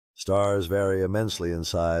Stars vary immensely in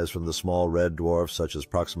size, from the small red dwarfs such as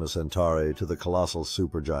Proxima Centauri to the colossal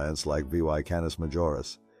supergiants like VY Canis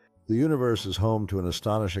Majoris. The universe is home to an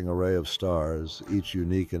astonishing array of stars, each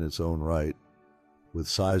unique in its own right, with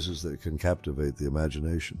sizes that can captivate the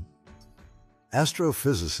imagination.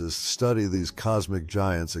 Astrophysicists study these cosmic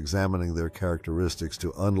giants, examining their characteristics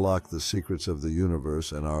to unlock the secrets of the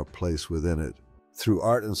universe and our place within it. Through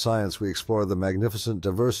art and science, we explore the magnificent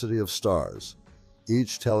diversity of stars,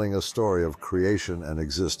 each telling a story of creation and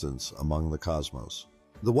existence among the cosmos.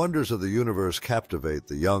 The wonders of the universe captivate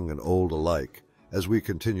the young and old alike as we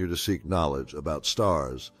continue to seek knowledge about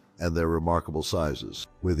stars and their remarkable sizes.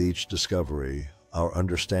 With each discovery, our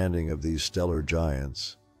understanding of these stellar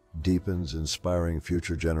giants deepens, inspiring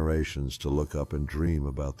future generations to look up and dream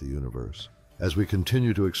about the universe. As we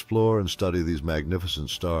continue to explore and study these magnificent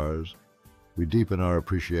stars, we deepen our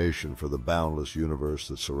appreciation for the boundless universe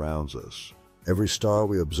that surrounds us. Every star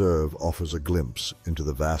we observe offers a glimpse into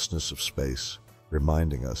the vastness of space,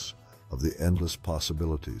 reminding us of the endless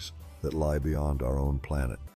possibilities that lie beyond our own planet.